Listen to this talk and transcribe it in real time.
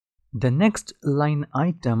The next line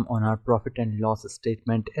item on our profit and loss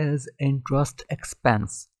statement is interest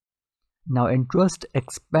expense. Now, interest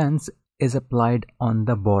expense is applied on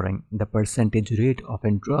the borrowing. The percentage rate of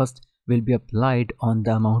interest will be applied on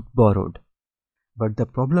the amount borrowed. But the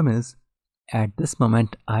problem is, at this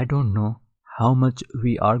moment, I don't know how much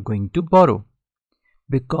we are going to borrow,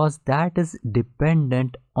 because that is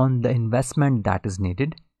dependent on the investment that is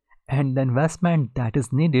needed, and the investment that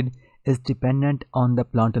is needed is dependent on the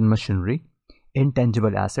plant and machinery,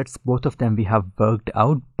 intangible assets. Both of them we have worked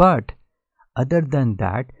out, but other than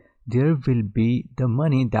that, there will be the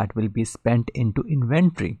money that will be spent into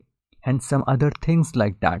inventory and some other things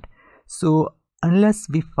like that. So unless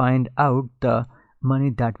we find out the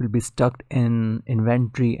money that will be stuck in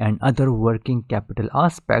inventory and other working capital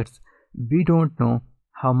aspects, we don't know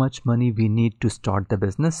how much money we need to start the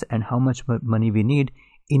business and how much money we need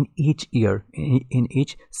in each year, in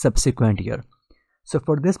each subsequent year. So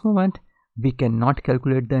for this moment, we cannot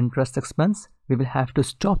calculate the interest expense. We will have to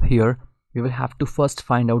stop here. We will have to first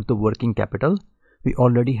find out the working capital. We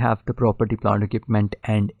already have the property, plant, equipment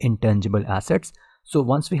and intangible assets. So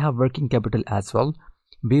once we have working capital as well,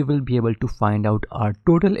 we will be able to find out our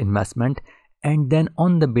total investment, and then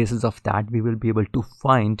on the basis of that we will be able to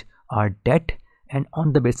find our debt, and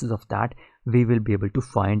on the basis of that we will be able to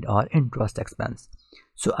find our interest expense.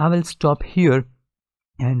 So I will stop here,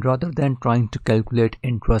 and rather than trying to calculate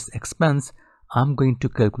interest expense, I'm going to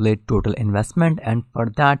calculate total investment, and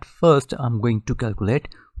for that first I'm going to calculate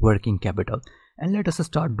working capital, and let us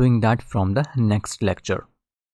start doing that from the next lecture.